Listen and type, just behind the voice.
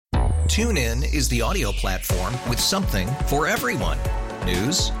TuneIn is the audio platform with something for everyone.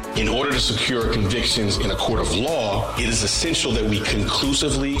 News. In order to secure convictions in a court of law, it is essential that we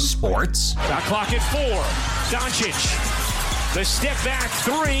conclusively. Sports. Shot clock at 4. Doncic. The step back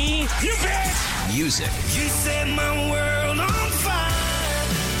 3. You bet. Music. You set my world on fire.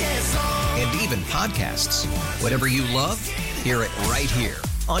 Yes, and even podcasts. Whatever you love, hear it right here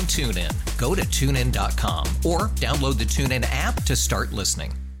on TuneIn. Go to TuneIn.com or download the TuneIn app to start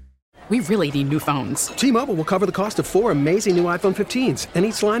listening. We really need new phones. T-Mobile will cover the cost of 4 amazing new iPhone 15s, and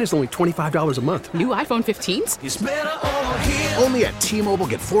each line is only $25 a month. New iPhone 15s? it's better over here. Only at T-Mobile,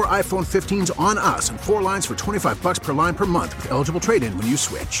 get 4 iPhone 15s on us and 4 lines for $25 per line per month with eligible trade-in when you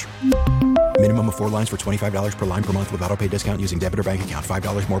switch. Minimum of 4 lines for $25 per line per month with autopay discount using debit or bank account.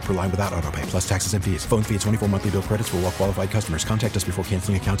 $5 more per line without autopay, plus taxes and fees. Phone fee at 24 monthly bill credits for well-qualified customers. Contact us before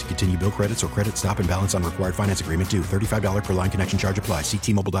canceling account to continue bill credits or credit stop and balance on required finance agreement due. $35 per line connection charge applies. See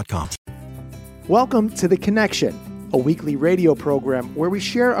T-Mobile.com. Welcome to The Connection, a weekly radio program where we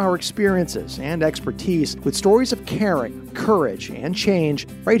share our experiences and expertise with stories of caring, courage, and change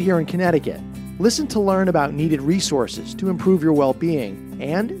right here in Connecticut. Listen to learn about needed resources to improve your well-being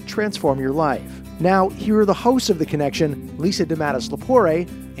and transform your life. Now, here are the hosts of The Connection, Lisa DeMatteis-Lepore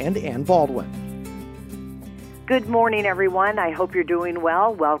and Ann Baldwin. Good morning, everyone. I hope you're doing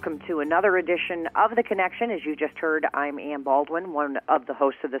well. Welcome to another edition of The Connection. As you just heard, I'm Ann Baldwin, one of the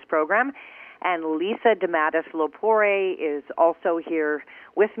hosts of this program. And Lisa DeMatteis-Lepore is also here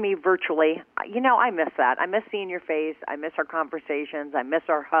with me virtually. You know, I miss that. I miss seeing your face. I miss our conversations. I miss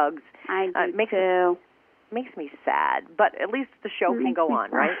our hugs. I do too. Makes me sad, but at least the show can go on,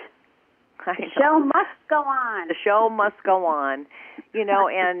 right? The show must go on. The show must go on. You know,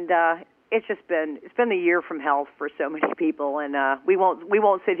 and it's been the year from hell for so many people, and we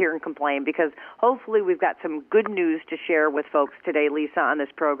won't sit here and complain because hopefully we've got some good news to share with folks today, Lisa, on this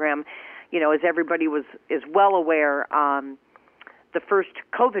program. You know, as everybody is well aware, the first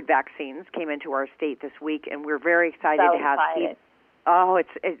COVID vaccines came into our state this week, and we're very excited to have Keith. Oh,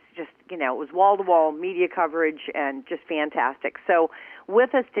 it's just, you know, it was wall-to-wall media coverage and just fantastic. So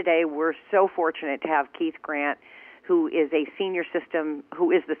with us today, we're so fortunate to have Keith Grant, who is the senior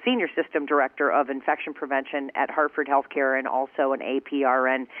system director of infection prevention at Hartford Healthcare and also an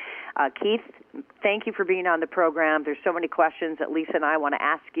APRN. Keith, thank you for being on the program. There's so many questions that Lisa and I want to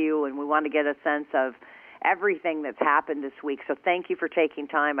ask you, and we want to get a sense of everything that's happened this week. So thank you for taking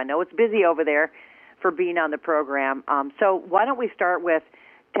time. I know it's busy over there for being on the program. So why don't we start with,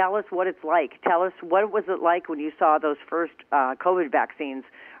 tell us what it's like. Tell us, what was it like when you saw those first COVID vaccines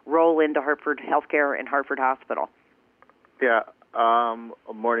roll into Hartford Healthcare and Hartford Hospital? Yeah.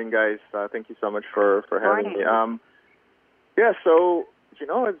 Morning, guys. Thank you so much for having me. So you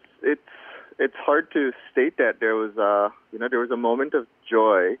know, it's hard to state that there was a moment of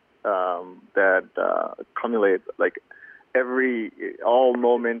joy that accumulates like all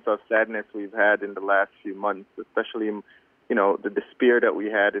moments of sadness we've had in the last few months, especially you know the despair that we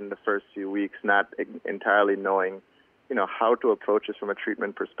had in the first few weeks, not entirely knowing how to approach this from a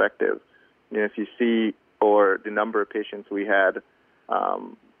treatment perspective. You know, if you see or the number of patients we had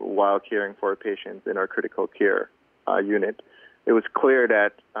while caring for patients in our critical care unit, it was clear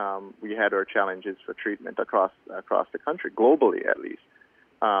that we had our challenges for treatment across the country, globally at least.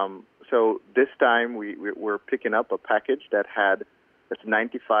 So this time we're picking up a package that's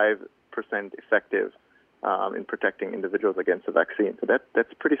 95% effective in protecting individuals against the vaccine. So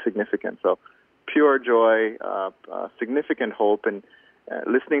that's pretty significant. So pure joy, significant hope, and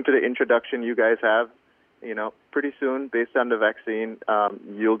listening to the introduction you guys have. You know, pretty soon, based on the vaccine,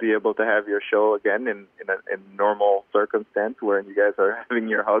 you'll be able to have your show again in normal circumstance where you guys are having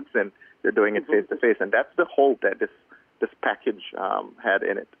your hugs and you're doing it face to face. And that's the hope that this package had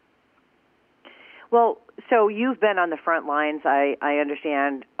in it. Well, so you've been on the front lines, I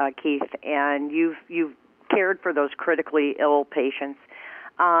understand, Keith, and you've cared for those critically ill patients.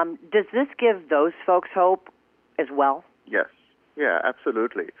 Does this give those folks hope as well? Yes. Yeah,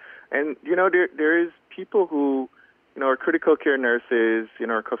 absolutely. And, you know, there is people who, are critical care nurses,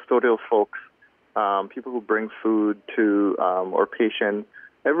 are custodial folks, people who bring food to or patients,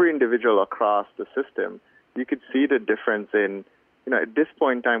 every individual across the system. You could see the difference in, at this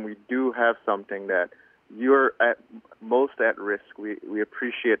point in time, we do have something that you're most at risk. We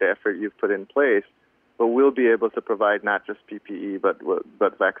appreciate the effort you've put in place, but we'll be able to provide not just PPE,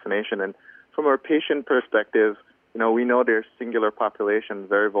 but vaccination. And from our patient perspective, we know there's singular population,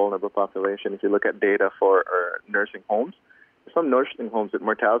 very vulnerable population. If you look at data for nursing homes, some nursing homes with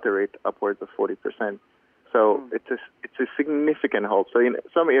mortality rate upwards of 40%. So it's a significant hope. So in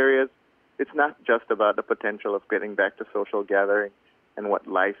some areas, it's not just about the potential of getting back to social gathering. and what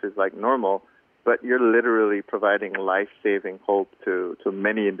life is like normal, but you're literally providing life-saving hope to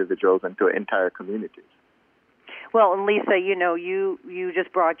many individuals and to entire communities. Well, and Lisa, you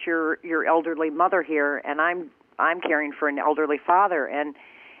just brought your elderly mother here, and I'm caring for an elderly father, and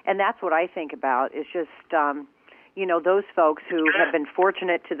that's what I think about is just those folks who have been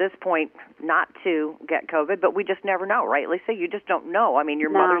fortunate to this point not to get COVID, but we just never know, right, Lisa? You just don't know. I mean,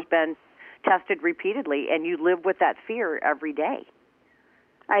 your mother's been tested repeatedly, and you live with that fear every day.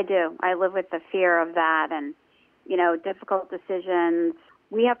 I do. I live with the fear of that and, difficult decisions.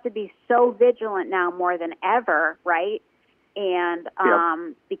 We have to be so vigilant now more than ever, right? And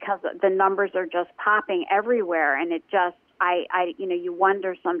because the numbers are just popping everywhere, and it just, you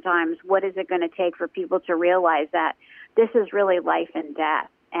wonder sometimes what is it going to take for people to realize that this is really life and death.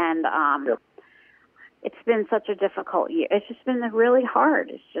 And it's been such a difficult year. It's just been really hard.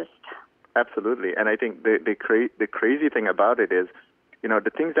 It's just absolutely. And I think the crazy thing about it is,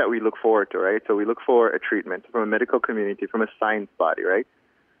 the things that we look forward to, right? So we look for a treatment from a medical community, from a science body, right?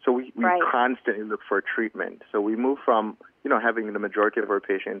 So we constantly look for treatment. So we move from, having the majority of our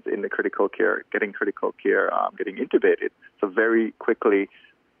patients in the critical care, getting getting intubated. So very quickly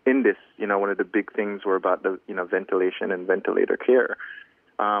in this, one of the big things were about the, ventilation and ventilator care.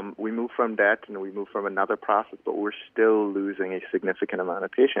 We move from that and we move from another process, but we're still losing a significant amount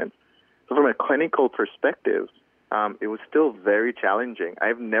of patients. So from a clinical perspective, it was still very challenging.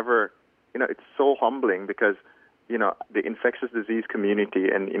 I've never, it's so humbling because, the infectious disease community,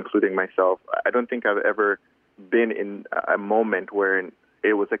 and including myself, I don't think I've ever been in a moment where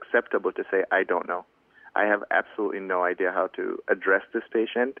it was acceptable to say, I don't know. I have absolutely no idea how to address this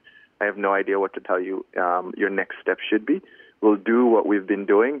patient. I have no idea what to tell you your next step should be. We'll do what we've been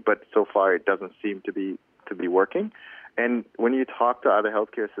doing, but so far it doesn't seem to be working. And when you talk to other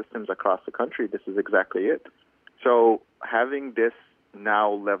healthcare systems across the country, this is exactly it. So having this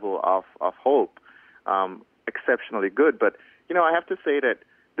now level of hope, exceptionally good. But, I have to say that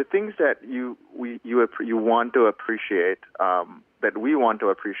the things that you want to appreciate, that we want to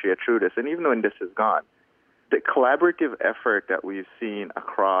appreciate through this, and even when this is gone, the collaborative effort that we've seen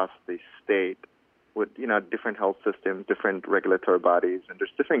across the state with, different health systems, different regulatory bodies, and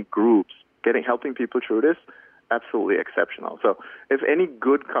there's different groups helping people through this, absolutely exceptional. So if any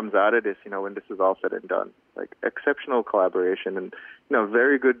good comes out of this, when this is all said and done, like exceptional collaboration and,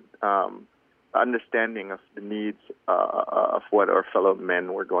 very good understanding of the needs of what our fellow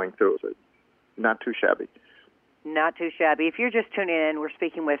men were going through. So not too shabby. Not too shabby. If you're just tuning in, we're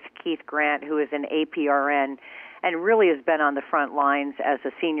speaking with Keith Grant, who is an APRN and really has been on the front lines as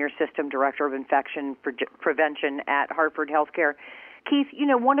a senior system director of infection prevention at Hartford Healthcare. Keith,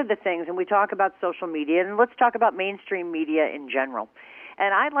 one of the things, and we talk about social media, and let's talk about mainstream media in general,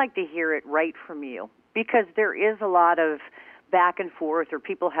 and I'd like to hear it right from you because there is a lot of back and forth, or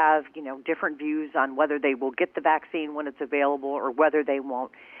people have, different views on whether they will get the vaccine when it's available or whether they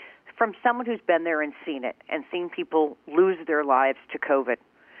won't. From someone who's been there and seen it and seen people lose their lives to COVID,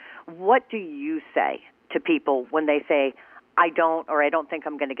 what do you say to people when they say, I don't think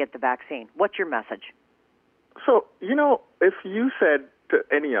I'm going to get the vaccine? What's your message? So, if you said to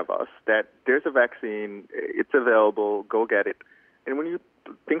any of us that there's a vaccine, it's available, go get it, and when you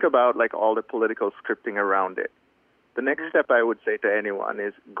think about like all the political scripting around it, the next step I would say to anyone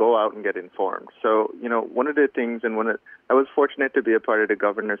is go out and get informed. So, one of the things, I was fortunate to be a part of the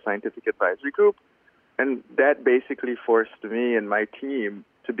Governor's Scientific Advisory Group, and that basically forced me and my team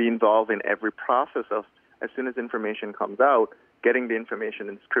to be involved in every process of, as soon as information comes out, getting the information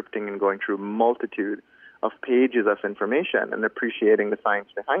and scripting and going through a multitude of pages of information and appreciating the science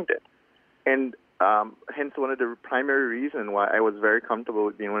behind it. And hence one of the primary reasons why I was very comfortable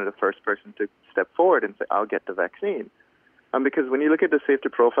with being one of the first person to step forward and say, I'll get the vaccine. Because when you look at the safety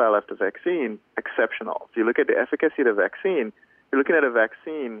profile of the vaccine, exceptional. If you look at the efficacy of the vaccine, you're looking at a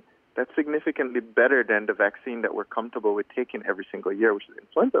vaccine that's significantly better than the vaccine that we're comfortable with taking every single year, which is the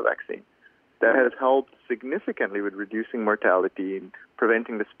influenza vaccine. That has helped significantly with reducing mortality and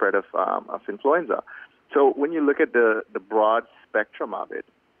preventing the spread of influenza. So when you look at the broad spectrum of it,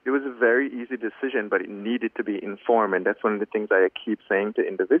 it was a very easy decision, but it needed to be informed, and that's one of the things I keep saying to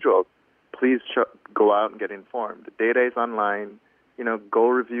individuals. Please go out and get informed. The data is online. Go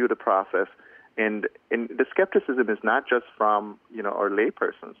review the process. And the skepticism is not just from, our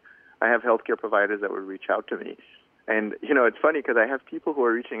laypersons. I have healthcare providers that would reach out to me. And, it's funny because I have people who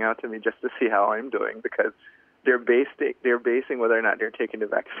are reaching out to me just to see how I'm doing because they're basing whether or not they're taking the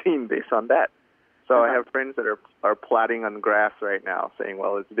vaccine based on that. So I have friends that are plotting on grass right now saying,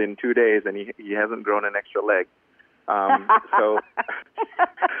 well, it's been 2 days and he hasn't grown an extra leg. So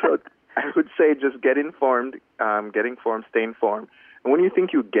I would say just get informed, stay informed. And when you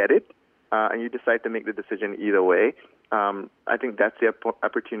think you get it, and you decide to make the decision either way, I think that's the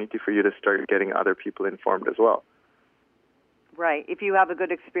opportunity for you to start getting other people informed as well. Right. If you have a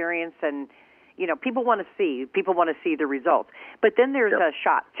good experience, and people want to see the results. But then there's a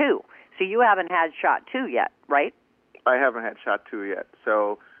shot 2. So you haven't had shot 2 yet, right? I haven't had shot 2 yet.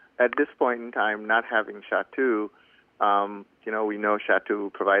 So at this point in time, not having shot 2, we know shot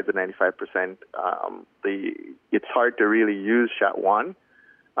 2 provides a 95%. It's hard to really use shot 1.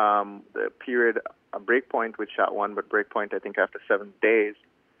 The period, a break point with shot 1, but break point, I think, after 7 days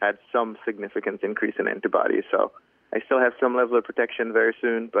had some significant increase in antibodies. So I still have some level of protection very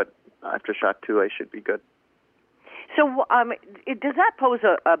soon, but after shot 2, I should be good. So does that pose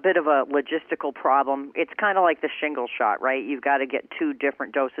a bit of a logistical problem? It's kind of like the shingle shot, right? You've got to get 2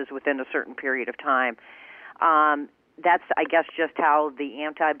 different doses within a certain period of time. That's, I guess, just how the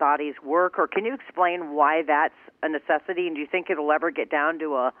antibodies work, or can you explain why that's a necessity, and do you think it'll ever get down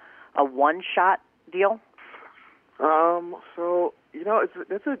to a one-shot deal? That's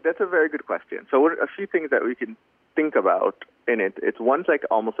a very good question. So a few things that we can think about in it. It's one's like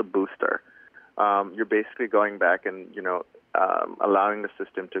almost a booster. You're basically going back and allowing the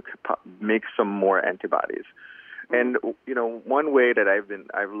system to make some more antibodies. And one way that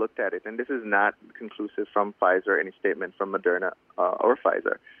I've looked at it, and this is not conclusive from Pfizer or any statement from Moderna or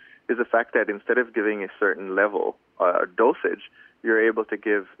Pfizer, is the fact that instead of giving a certain level dosage, you're able to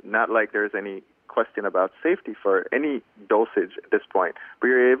give, not like there's any question about safety for any dosage at this point, but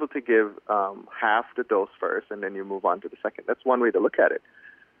you're able to give half the dose first, and then you move on to the second. That's one way to look at it.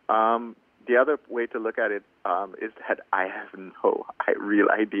 The other way to look at it is that I have no real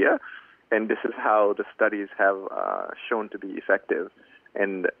idea, and this is how the studies have shown to be effective,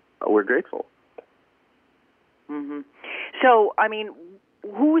 and we're grateful. Mm-hmm. So, I mean,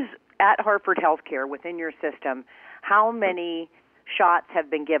 who's at Hartford Healthcare within your system? How many shots have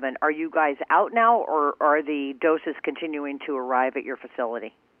been given? Are you guys out now, or are the doses continuing to arrive at your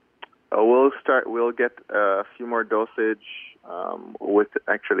facility? We'll get a few more dosage, with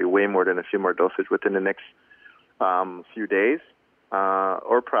actually way more than a few more dosage within the next few days.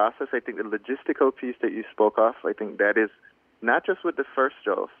 Or process. I think the logistical piece that you spoke of, I think that is not just with the first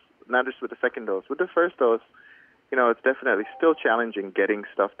dose, not just with the second dose. With the first dose, it's definitely still challenging getting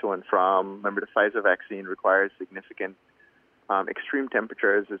stuff to and from. Remember, the Pfizer vaccine requires significant extreme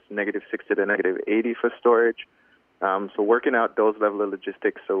temperatures. It's -60 to -80 for storage. So working out those level of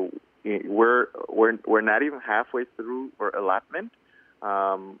logistics. So we're not even halfway through our allotment.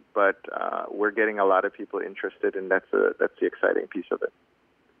 But we're getting a lot of people interested, and that's the exciting piece of it.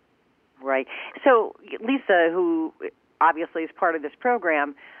 Right. So Lisa, who obviously is part of this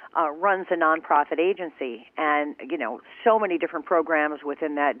program, runs a nonprofit agency, and so many different programs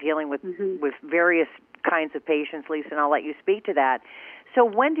within that dealing with various kinds of patients. Lisa, and I'll let you speak to that. So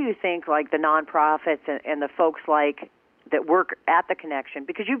when do you think, like, the nonprofits and the folks that work at the Connection,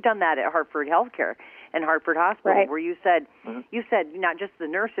 because you've done that at Hartford Healthcare and Hartford Hospital, right, where you said not just the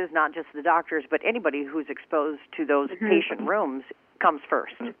nurses, not just the doctors, but anybody who's exposed to those patient rooms comes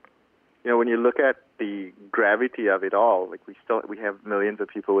first. When you look at the gravity of it all, like we have millions of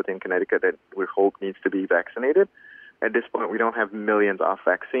people within Connecticut that we hope needs to be vaccinated. At this point, we don't have millions of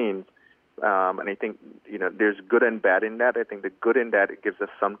vaccines. And I think, there's good and bad in that. I think the good in that, it gives us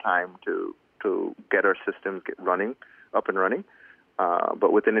some time to get our systems up and running.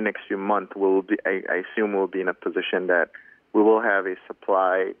 But within the next few months, I assume we'll be in a position that we will have a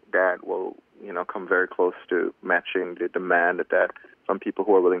supply that will, come very close to matching the demand that from people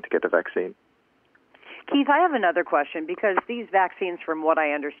who are willing to get the vaccine. Keith, I have another question, because these vaccines, from what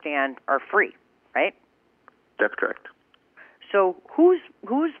I understand, are free, right? That's correct. So who's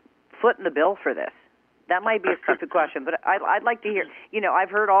footing the bill for this? That might be a stupid question, but I'd like to hear. I've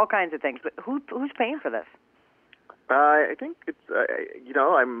heard all kinds of things, but who's paying for this? I think it's,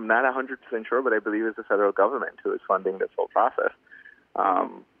 I'm not 100% sure, but I believe it's the federal government who is funding this whole process.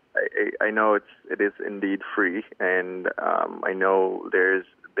 I know it is indeed free, and I know there's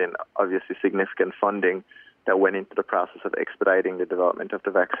been obviously significant funding that went into the process of expediting the development of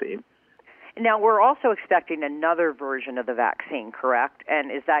the vaccine. Now, we're also expecting another version of the vaccine, correct? And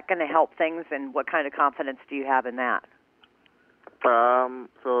is that going to help things, and what kind of confidence do you have in that?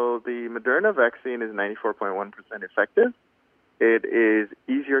 So the Moderna vaccine is 94.1% effective. It is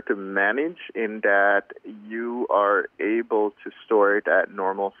easier to manage in that you are able to store it at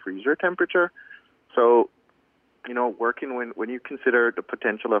normal freezer temperature. So, working when you consider the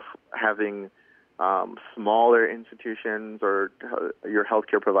potential of having smaller institutions or your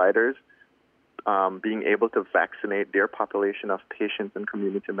healthcare providers being able to vaccinate their population of patients and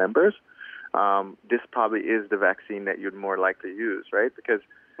community members, this probably is the vaccine that you'd more likely use, right? Because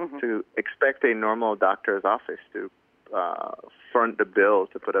to expect a normal doctor's office to front the bill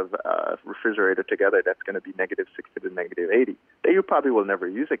to put a refrigerator together that's going to be -60 to -80, that you probably will never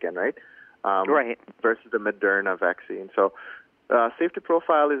use again, right? Right. Versus the Moderna vaccine. So safety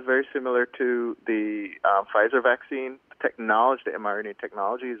profile is very similar to the Pfizer vaccine. The technology, the mRNA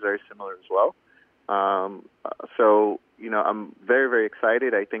technology, is very similar as well. So, I'm very, very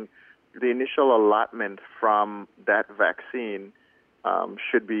excited. I think the initial allotment from that vaccine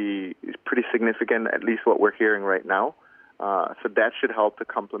should be pretty significant, at least what we're hearing right now. So that should help to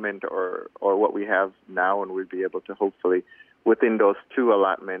complement or what we have now, and we'll be able to hopefully, within those 2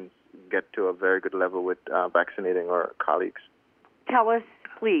 allotments, get to a very good level with vaccinating our colleagues. Tell us,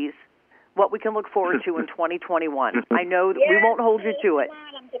 please, what we can look forward to in 2021. I know that we won't hold you to it.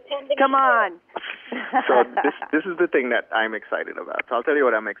 Come on. So this is the thing that I'm excited about. So I'll tell you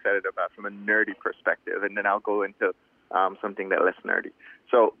what I'm excited about from a nerdy perspective, and then I'll go into something that's less nerdy.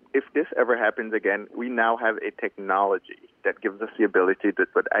 So if this ever happens again, we now have a technology that gives us the ability that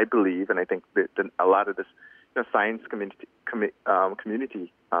what I believe, and I think that a lot of this science community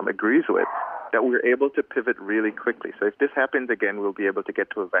agrees with, that we're able to pivot really quickly. So if this happens again, we'll be able to get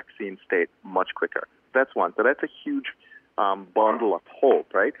to a vaccine state much quicker. That's one. So that's a huge bundle of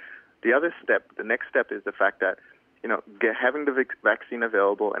hope, right? The next step is the fact that, having the vaccine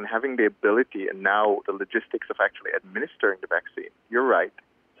available and having the ability and now the logistics of actually administering the vaccine. You're right.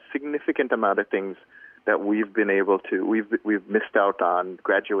 Significant amount of things that we've been able to, we've missed out on,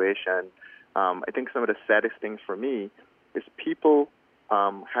 graduation. I think some of the saddest things for me is people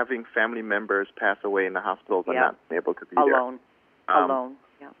having family members pass away in the hospitals and not being able to be alone. there. Alone.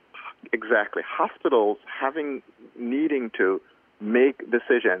 Yeah. Exactly. Hospitals needing to make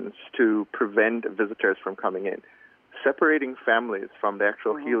decisions to prevent visitors from coming in, separating families from the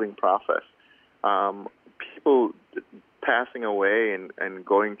actual healing process. People passing away and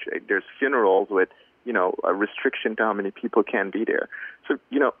going. There's funerals with a restriction to how many people can be there. So,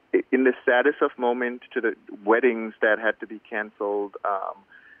 in the saddest of moments, to the weddings that had to be canceled,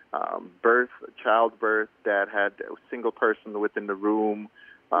 childbirth that had a single person within the room,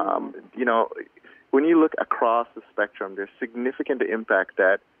 when you look across the spectrum, there's significant impact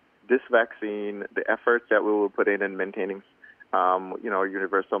that this vaccine, the efforts that we will put in maintaining,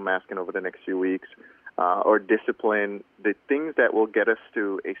 universal masking over the next few weeks, or discipline, the things that will get us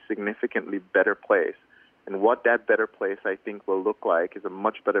to a significantly better place. And what that better place, I think, will look like is a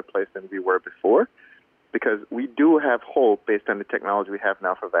much better place than we were before, because we do have hope based on the technology we have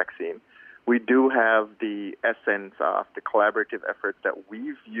now for vaccine. We do have the essence of the collaborative efforts that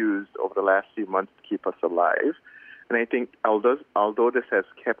we've used over the last few months to keep us alive. And I think although this has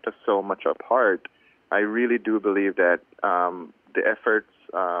kept us so much apart, I really do believe that the efforts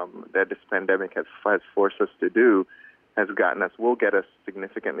that this pandemic has forced us to do will get us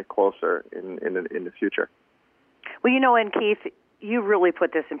significantly closer in the future. Well, and Keith, you really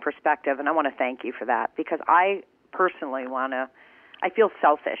put this in perspective, and I want to thank you for that, because I personally I feel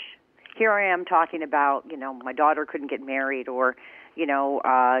selfish. Here I am talking about, my daughter couldn't get married, or,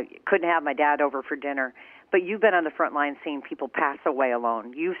 couldn't have my dad over for dinner. But you've been on the front line seeing people pass away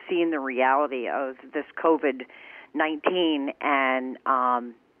alone. You've seen the reality of this COVID-19, and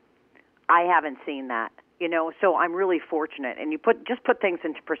I haven't seen that. So I'm really fortunate. And you put things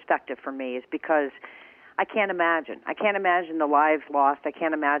into perspective for me, is because I can't imagine. I can't imagine the lives lost. I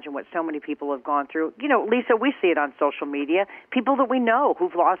can't imagine what so many people have gone through. Lisa, we see it on social media, people that we know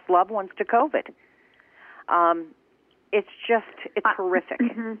who've lost loved ones to COVID. It's horrific.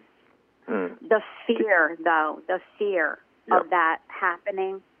 The fear, though, of that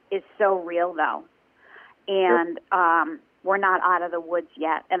happening is so real, though. And we're not out of the woods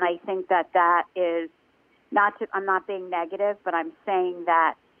yet. And I think that is I'm not being negative, but I'm saying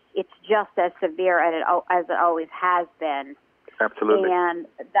that it's just as severe as it always has been. Absolutely. And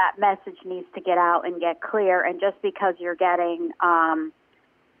that message needs to get out and get clear. And just because you're getting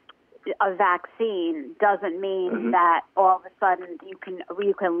a vaccine doesn't mean that all of a sudden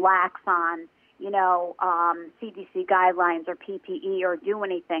you can lax on CDC guidelines or PPE or do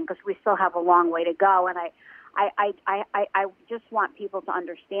anything, because we still have a long way to go. And I just want people to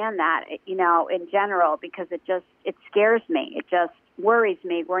understand that, in general, because it scares me. It just worries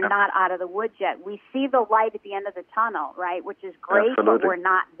me. We're not out of the woods yet. We see the light at the end of the tunnel, right, which is great, but we're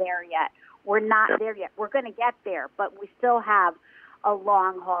not there yet. We're not there yet. We're going to get there, but we still have a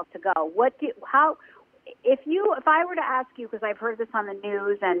long haul to go. If I were to ask you, because I've heard this on the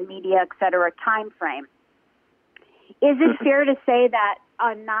news and media, et cetera, time frame, is it fair to say that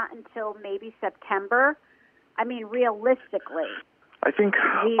not until maybe September? I mean, realistically, I think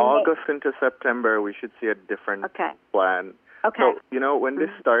August into September we should see a different plan. Okay. So, you know, when this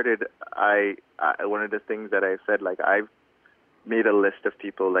started, I one of the things that I said, like, I've made a list of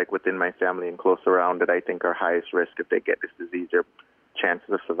people, like, within my family and close around that I think are highest risk if they get this disease. Their chances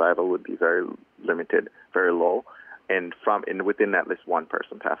of survival would be very limited, very low. And within that list, one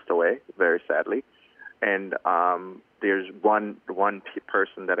person passed away, very sadly. And there's one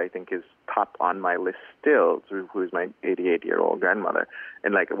person that I think is top on my list still, who is my 88-year-old grandmother.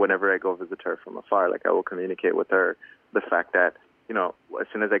 And, like, whenever I go visit her from afar, like, I will communicate with her the fact that, you know, as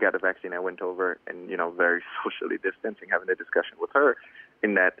soon as I got the vaccine, I went over and, you know, very socially distancing, having a discussion with her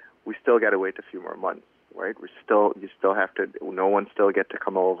in that we still got to wait a few more months, right? You still have to, no one still get to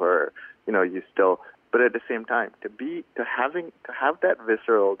come over, you know, but at the same time, to have that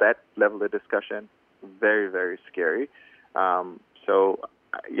visceral, that level of discussion, very, very scary. So,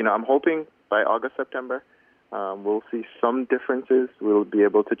 you know, I'm hoping by August, September, we'll see some differences. We'll be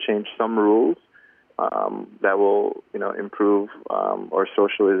able to change some rules that will, you know, improve our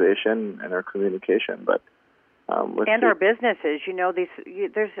socialization and our communication. But and our businesses, you know,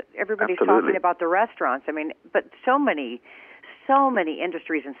 everybody's Absolutely. talking about the restaurants. I mean, but so many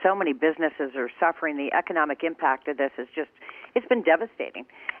industries and so many businesses are suffering. The economic impact of this it's been devastating.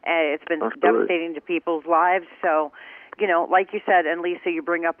 It's been devastating to people's lives. So, you know, like you said, and Lisa, you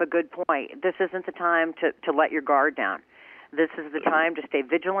bring up a good point. This isn't the time to let your guard down. This is the time to stay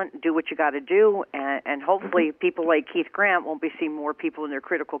vigilant, do what you got to do, and hopefully people like Keith Grant won't be seeing more people in their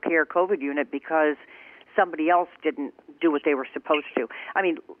critical care COVID unit because somebody else didn't do what they were supposed to. I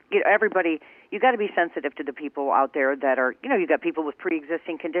mean, you know, everybody, you got to be sensitive to the people out there that are, you know, you got people with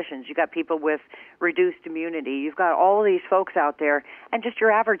pre-existing conditions, you got people with reduced immunity, you've got all these folks out there, and just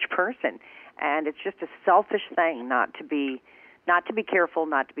your average person. And it's just a selfish thing not to be careful,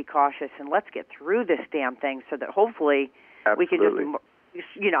 not to be cautious, and let's get through this damn thing so that hopefully we can just,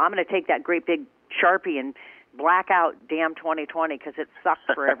 you know, I'm going to take that great big Sharpie and black out damn 2020 because it sucks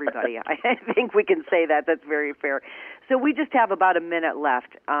for everybody. I think we can say that. That's very fair. So we just have about a minute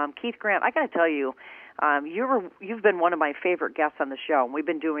left. Keith Grant, I got to tell you, you've been one of my favorite guests on the show, and we've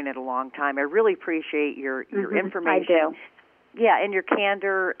been doing it a long time. I really appreciate your information. I do. Yeah, and your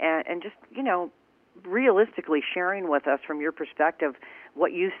candor and just, you know, realistically sharing with us from your perspective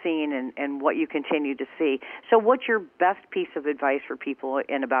what you've seen and what you continue to see. So what's your best piece of advice for people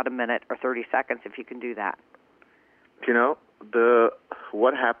in about a minute or 30 seconds, if you can do that? You know,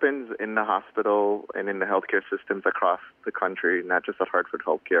 what happens in the hospital and in the healthcare systems across the country, not just at Hartford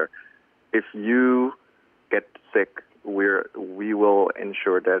Healthcare, if you get sick, we will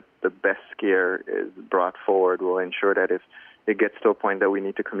ensure that the best care is brought forward. We'll ensure that if it gets to a point that we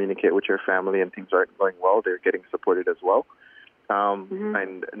need to communicate with your family and things aren't going well, they're getting supported as well.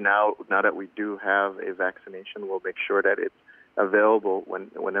 And now that we do have a vaccination, we'll make sure that it's available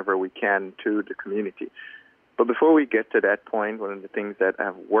whenever we can to the community. But before we get to that point, one of the things that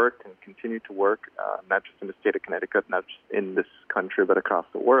have worked and continue to work, not just in the state of Connecticut, not just in this country, but across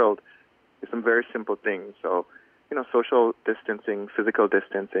the world, is some very simple things. So, you know, social distancing, physical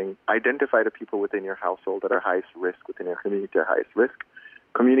distancing, identify the people within your household that are highest risk, within your community are highest risk,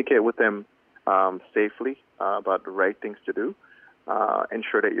 communicate with them safely about the right things to do,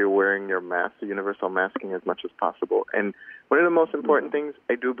 ensure that you're wearing your mask, the universal masking as much as possible. And one of the most important things,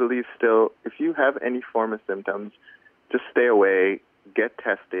 I do believe still, if you have any form of symptoms, just stay away, get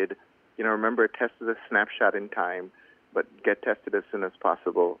tested. You know, remember, test is a snapshot in time, but get tested as soon as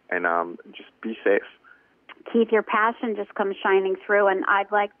possible, and just be safe. Keith, your passion just comes shining through, and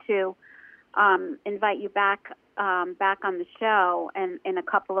I'd like to invite you back on the show in a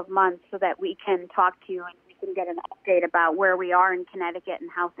couple of months so that we can talk to you and we can get an update about where we are in Connecticut and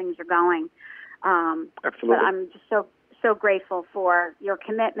how things are going. Absolutely. But I'm just so grateful for your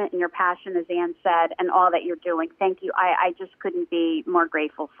commitment and your passion, as Ann said, and all that you're doing. Thank you. I just couldn't be more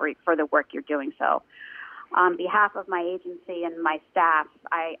grateful for the work you're doing. So on behalf of my agency and my staff,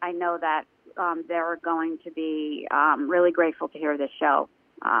 I know that they're going to be really grateful to hear this show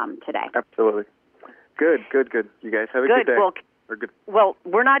today. Absolutely. Good. You guys have a good day. Well,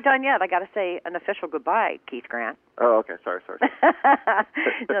 we're not done yet. I got to say an official goodbye, Keith Grant. Oh, okay. Sorry.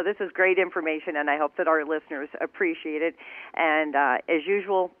 No, this is great information, and I hope that our listeners appreciate it. And as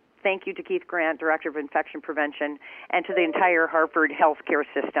usual, thank you to Keith Grant, Director of Infection Prevention, and to the entire Hartford healthcare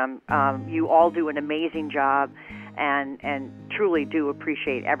system. You all do an amazing job and truly do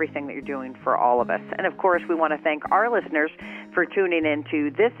appreciate everything that you're doing for all of us. And, of course, we want to thank our listeners for tuning in to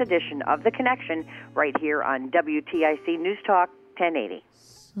this edition of The Connection right here on WTIC News Talk 1080.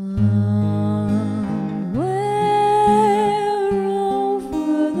 Somewhere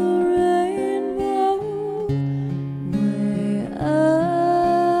over the rainbow, way up.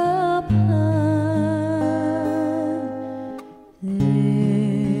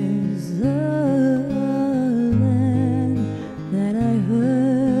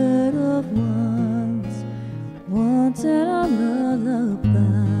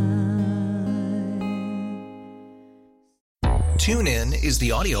 TuneIn is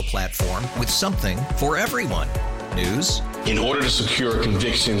the audio platform with something for everyone. News. In order to secure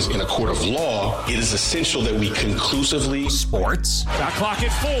convictions in a court of law, it is essential that we conclusively. Sports. Shot clock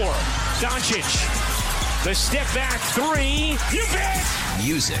at 4. Doncic. The step back 3. You bet.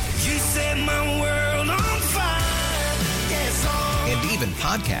 Music. You set my world on fire. Yes, and even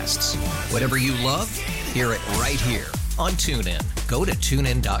podcasts. Whatever you love, hear it right here on TuneIn. Go to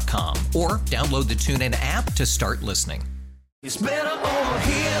TuneIn.com or download the TuneIn app to start listening. It's better over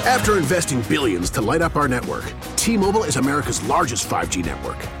here. After investing billions to light up our network, T-Mobile is America's largest 5G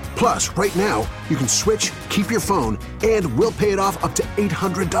network. Plus, right now, you can switch, keep your phone, and we'll pay it off up to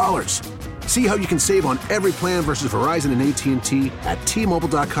 $800. See how you can save on every plan versus Verizon and AT&T at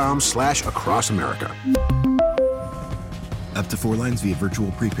T-Mobile.com/across America. Up to 4 lines via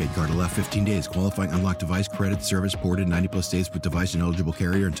virtual prepaid card. Allow 15 days. Qualifying unlocked device credit. Service ported 90+ states with device and eligible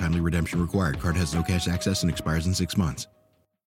carrier and timely redemption required. Card has no cash access and expires in 6 months.